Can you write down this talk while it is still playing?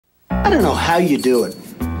I don't know how you do it.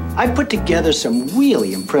 I put together some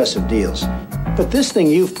really impressive deals. But this thing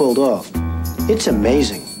you've pulled off, it's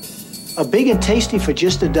amazing. A big and tasty for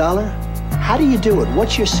just $1? How do you do it?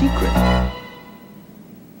 What's your secret?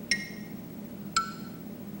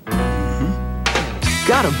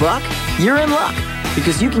 Got a buck? You're in luck.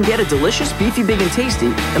 Because you can get a delicious beefy big and tasty,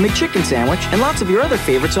 a McChicken sandwich, and lots of your other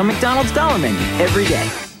favorites on McDonald's Dollar Menu every day.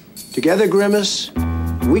 Together, Grimmace,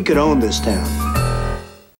 we could own this town.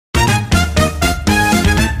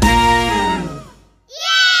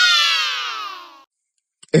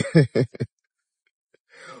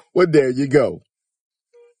 Well, there you go.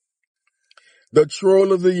 The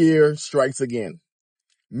troll of the year strikes again.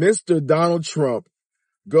 Mr. Donald Trump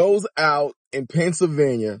goes out in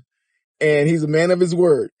Pennsylvania, and he's a man of his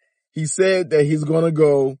word. He said that he's going to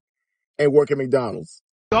go and work at McDonald's.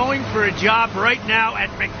 Going for a job right now at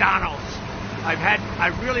McDonald's. I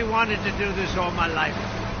really wanted to do this all my life,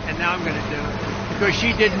 and now I'm going to do it because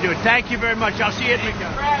she didn't do it. Thank you very much. I'll see you at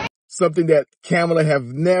McDonald's. Something that Kamala have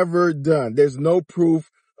never done. There's no proof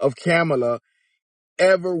of Kamala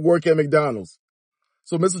ever work at McDonald's.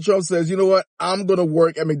 So Mr. Trump says, you know what? I'm going to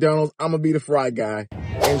work at McDonald's. I'm going to be the fry guy.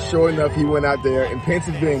 And sure enough, he went out there in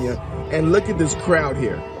Pennsylvania. And look at this crowd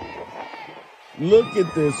here. Look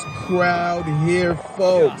at this crowd here,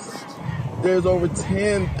 folks. There's over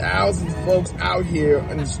 10,000 folks out here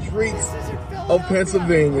in the streets of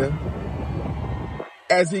Pennsylvania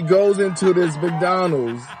as he goes into this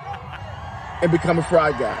McDonald's and become a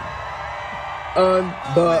fry guy.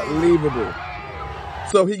 Unbelievable.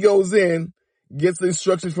 So he goes in, gets the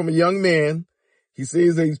instructions from a young man. He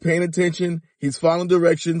sees that he's paying attention. He's following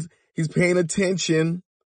directions. He's paying attention.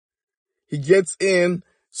 He gets in,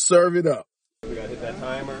 serve it up. We gotta hit that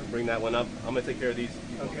timer, bring that one up. I'm gonna take care of these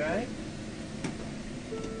people. Okay.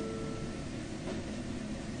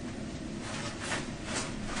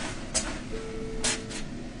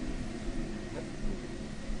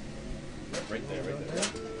 Right there, right there.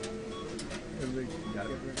 Got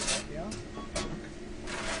it.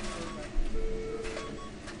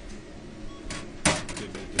 Good.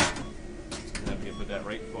 Now we can put that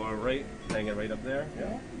right far right, hang it right up there.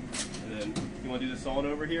 Yeah. And then you want to do the salt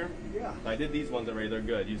over here? Yeah. I did these ones already, they're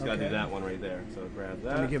good. You just gotta do that one right there. So grab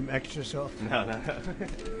that. Let me give them extra salt. No.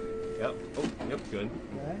 Yep. Oh, yep, good.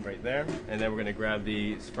 Okay. Right there. And then we're gonna grab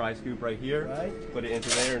the fry scoop right here. Right. Put it into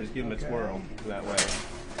there and just give them a twirl that way.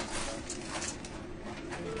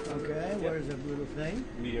 Okay, where's the little thing?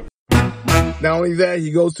 Medium. Not only that,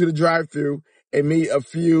 he goes to the drive-thru and meet a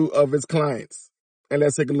few of his clients. And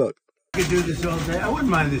let's take a look. I could do this all day. I wouldn't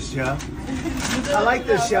mind this job. I like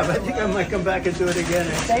this job. I think I might come back and do it again.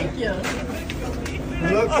 Thank you.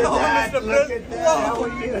 Look at that. Look at that. How are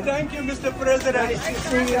you? Thank you, Mr. President. Nice to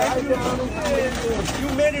see you.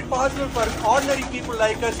 You made it possible for ordinary people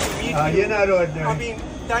like us to meet you. You're not ordinary. I mean,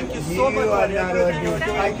 thank you so much You are for not everything you're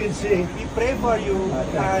ordinary. doing. I can see. We pray for you,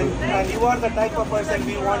 and you are the type of person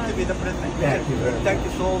we want to be the president. Thank you very much. Thank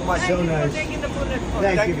you so much. So nice.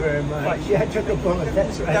 Thank you very much. Yeah, I took a bullet.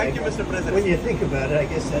 That's right. Thank you, Mr. President. When you think about it, I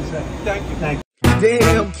guess that's right. Thank you. Thank you.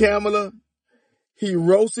 Damn, Kamala. He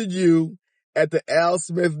roasted you at the Al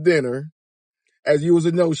Smith dinner as you was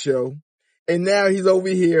a no-show. And now he's over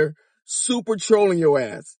here super trolling your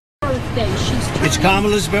ass. Birthday. It's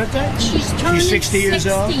Kamala's birthday? She's turning 60 years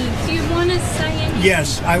old? 60. Do you want to say anything?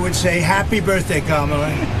 Yes, I would say happy birthday,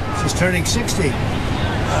 Kamala. She's turning 60.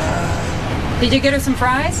 Did you get her some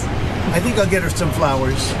fries? I think I'll get her some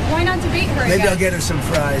flowers. Why not to beat her Maybe again? I'll get her some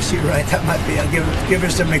fries. You're right, that might be. I'll give her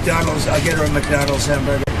some McDonald's. I'll get her a McDonald's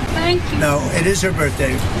hamburger. Thank you. No, it is her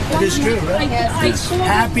birthday. It is true, right?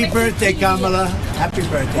 Happy birthday, Kamala. Happy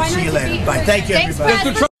birthday. See you later. Bye. Thank you,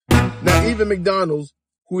 everybody. Now, even McDonald's,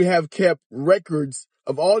 who have kept records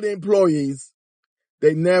of all the employees,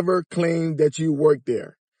 they never claimed that you worked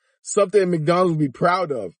there. Something McDonald's would be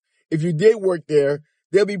proud of. If you did work there,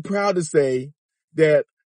 they'll be proud to say that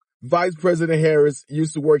Vice President Harris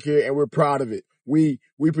used to work here and we're proud of it. We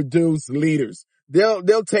produce leaders.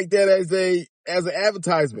 They'll take that as an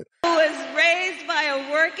advertisement. I was raised by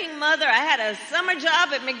a working mother. I had a summer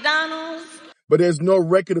job at McDonald's. But there's no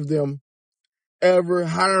record of them ever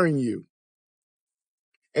hiring you.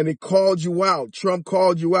 And they called you out. Trump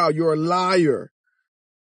called you out. You're a liar.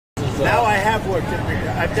 Now I have worked at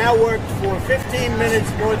McDonald's. I've now worked for 15 minutes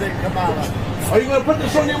more than Kamala. Are you going to put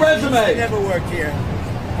this on your I resume? never worked here.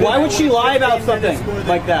 Why would she lie about something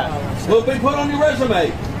like that? Will be put on your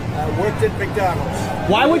resume. Worked at McDonald's.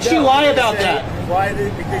 Why would she lie about that? Why?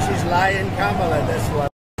 Because she's lying, Kamala. That's why.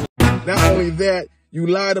 Not only that, you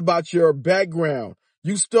lied about your background.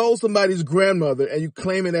 You stole somebody's grandmother and you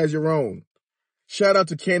claim it as your own. Shout out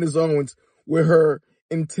to Candace Owens with her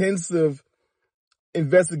intensive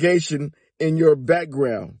investigation in your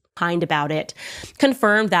background. Kind about it,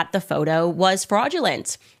 confirmed that the photo was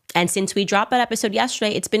fraudulent. And since we dropped that episode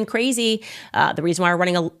yesterday, it's been crazy. The reason why we're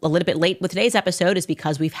running a little bit late with today's episode is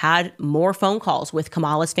because we've had more phone calls with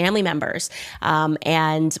Kamala's family members.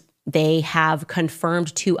 And they have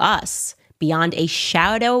confirmed to us beyond a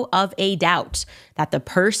shadow of a doubt that the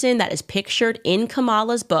person that is pictured in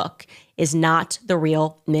Kamala's book is not the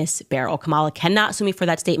real Miss Beryl. Kamala cannot sue me for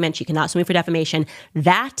that statement. She cannot sue me for defamation.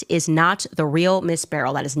 That is not the real Miss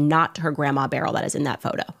Beryl. That is not her grandma Beryl that is in that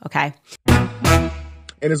photo, okay?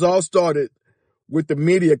 And it's all started with the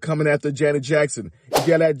media coming after Janet Jackson. If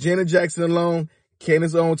you let Janet Jackson alone,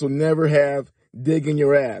 Candace Owens will never have dig in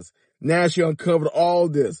your ass. Now she uncovered all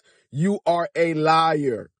this. You are a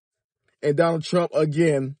liar. And Donald Trump,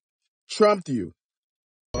 again, trumped you.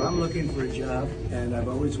 I'm looking for a job, and I've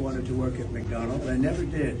always wanted to work at McDonald's. I never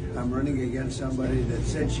did. I'm running against somebody that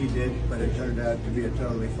said she did, but it turned out to be a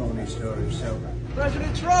totally phony story. So,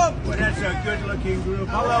 President Trump! well, that's a good-looking group.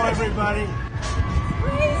 Hello, everybody.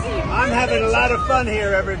 I'm having a lot of fun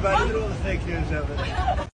here, everybody. Look at all the fake news of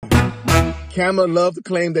it. Kamala loved to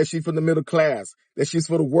claim that she's from the middle class, that she's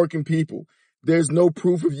for the working people. There's no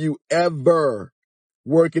proof of you ever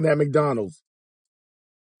working at McDonald's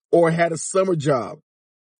or had a summer job.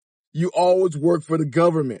 You always work for the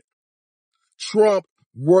government. Trump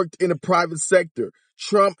worked in the private sector.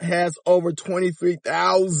 Trump has over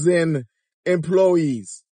 23,000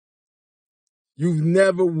 employees. You've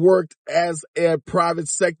never worked as a private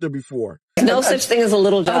sector before. No such thing as a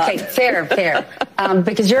little job. Okay, fair.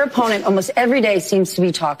 Because your opponent almost every day seems to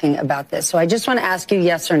be talking about this. So I just want to ask you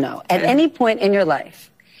yes or no. At any point in your life,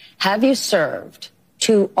 have you served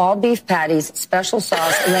 2 all-beef patties, special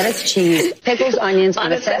sauce, lettuce, cheese, pickles, onions,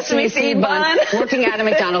 on a sesame seed bun, working out at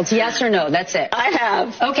McDonald's? Yes or no? That's it. I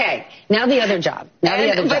have. Okay. Now the other job. But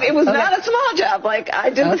it was not a small job. Like, I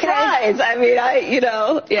did the fries. I mean,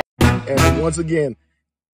 yeah. And once again,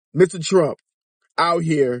 Mr. Trump out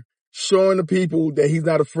here showing the people that he's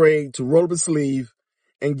not afraid to roll up his sleeve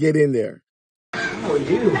and get in there. Oh,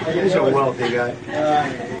 he's a wealthy guy.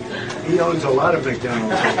 He owns a lot of McDonald's.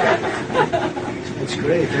 That's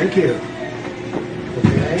great. Thank you.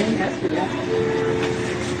 Okay.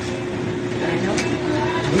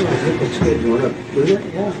 I think it's good. You want to do that?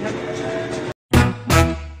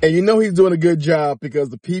 Yeah. And you know he's doing a good job because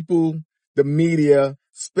the people, the media,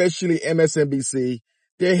 especially MSNBC,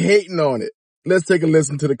 they're hating on it. Let's take a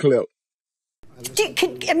listen to the clip.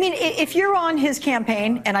 I mean, if you're on his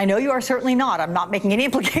campaign, and I know you are certainly not, I'm not making any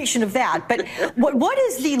implication of that, but what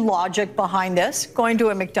is the logic behind this, going to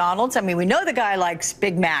a McDonald's? I mean, we know the guy likes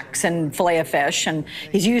Big Macs and filet of fish, and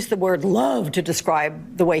he's used the word love to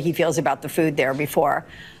describe the way he feels about the food there before.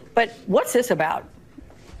 But what's this about?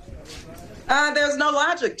 There's no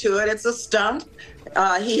logic to it. It's a stunt.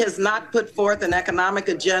 He has not put forth an economic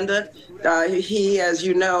agenda. He, as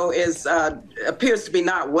you know, appears to be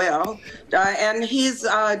not well, and he's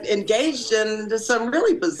engaged in some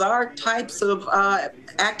really bizarre types of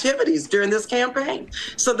activities during this campaign.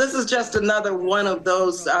 So this is just another one of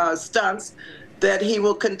those stunts that he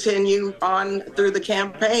will continue on through the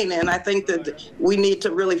campaign. And I think that we need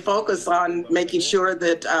to really focus on making sure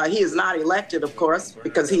that he is not elected, of course,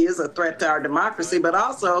 because he is a threat to our democracy, but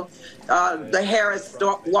also the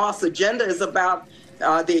Harris-Walsh agenda is about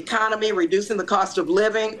the economy, reducing the cost of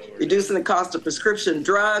living, reducing the cost of prescription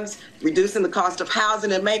drugs, reducing the cost of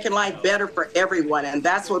housing, and making life better for everyone. And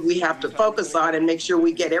that's what we have to focus on and make sure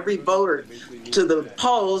we get every voter to the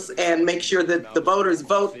polls and make sure that the voters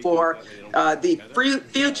vote for the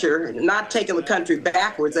future, not taking the country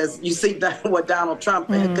backwards, as you see what Donald Trump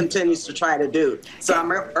continues to try to do. So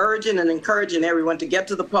I'm urging and encouraging everyone to get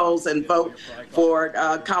to the polls and vote for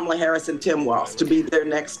Kamala Harris and Tim Walz to be their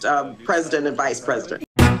next president and vice president.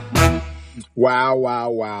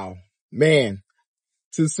 Wow. Man,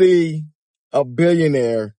 to see a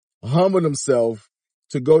billionaire humble himself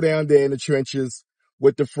to go down there in the trenches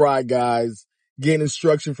with the fry guys, getting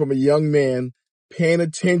instruction from a young man, paying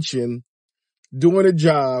attention, doing a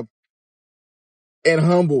job, and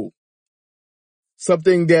humble.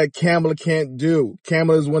 Something that Kamala can't do.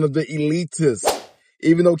 Kamala is one of the elitists.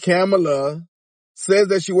 Even though Kamala says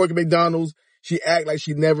that she worked at McDonald's, she act like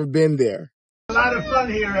she'd never been there. A lot of fun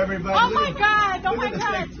here, everybody. Oh, my God. Oh, my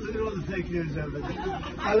God. Look at all the fake news of it.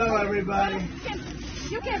 Hello, everybody.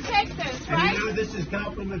 You can take this, And right? you know this is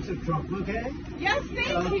compliments of Trump, okay? Yes, thank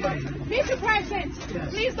you. Mr. President,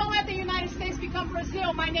 please don't let the United States become become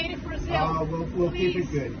Brazil, my native Brazil. We'll keep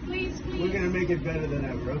it good. Please, please. We're going to make it better than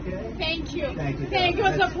ever, okay? Thank you. Thank you. Thank you.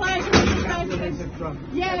 It was a pleasure, Mr. President. Trump.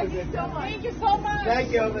 Yes, thank you so much.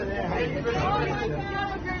 Thank you over there.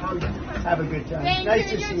 Have a good time. Thank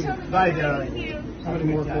Nice you. to see you. Bye, darling. Have a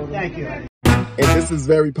good time. Thank you. And this is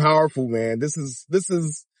very powerful, man. This is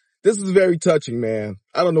very touching, man.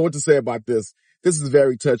 I don't know what to say about this. This is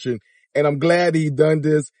very touching. And I'm glad he done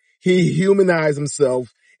this. He humanized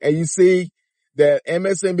himself. And you see that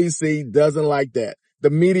MSNBC doesn't like that. The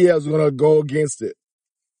media is going to go against it.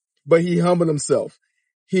 But he humbled himself.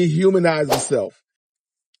 He humanized himself.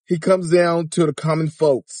 He comes down to the common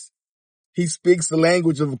folks. He speaks the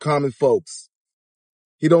language of the common folks.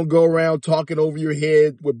 He don't go around talking over your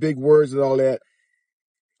head with big words and all that.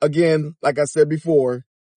 Again, like I said before,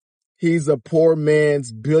 he's a poor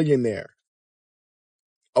man's billionaire.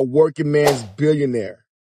 A working man's billionaire.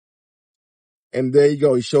 And there you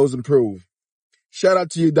go. He shows and prove. Shout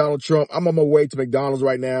out to you, Donald Trump. I'm on my way to McDonald's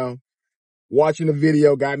right now. Watching the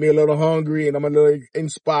video got me a little hungry and I'm a little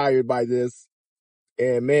inspired by this.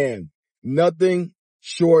 And man, nothing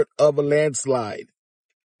short of a landslide.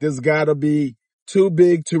 This gotta be too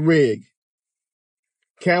big to rig.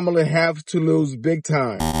 Kamala have to lose big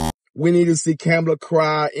time. We need to see Kamala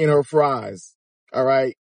cry in her fries. All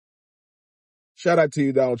right. Shout out to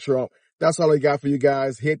you, Donald Trump. That's all I got for you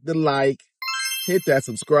guys. Hit the like, hit that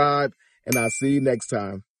subscribe, and I'll see you next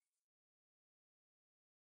time.